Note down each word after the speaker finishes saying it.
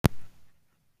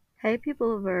Hey,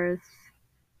 people of Earth.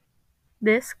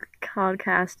 This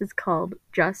podcast is called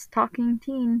Just Talking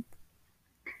Teen.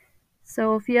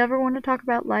 So, if you ever want to talk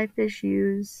about life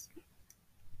issues,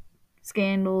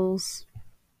 scandals,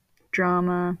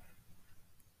 drama,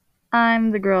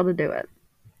 I'm the girl to do it.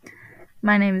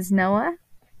 My name is Noah,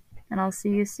 and I'll see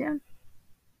you soon.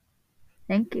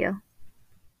 Thank you.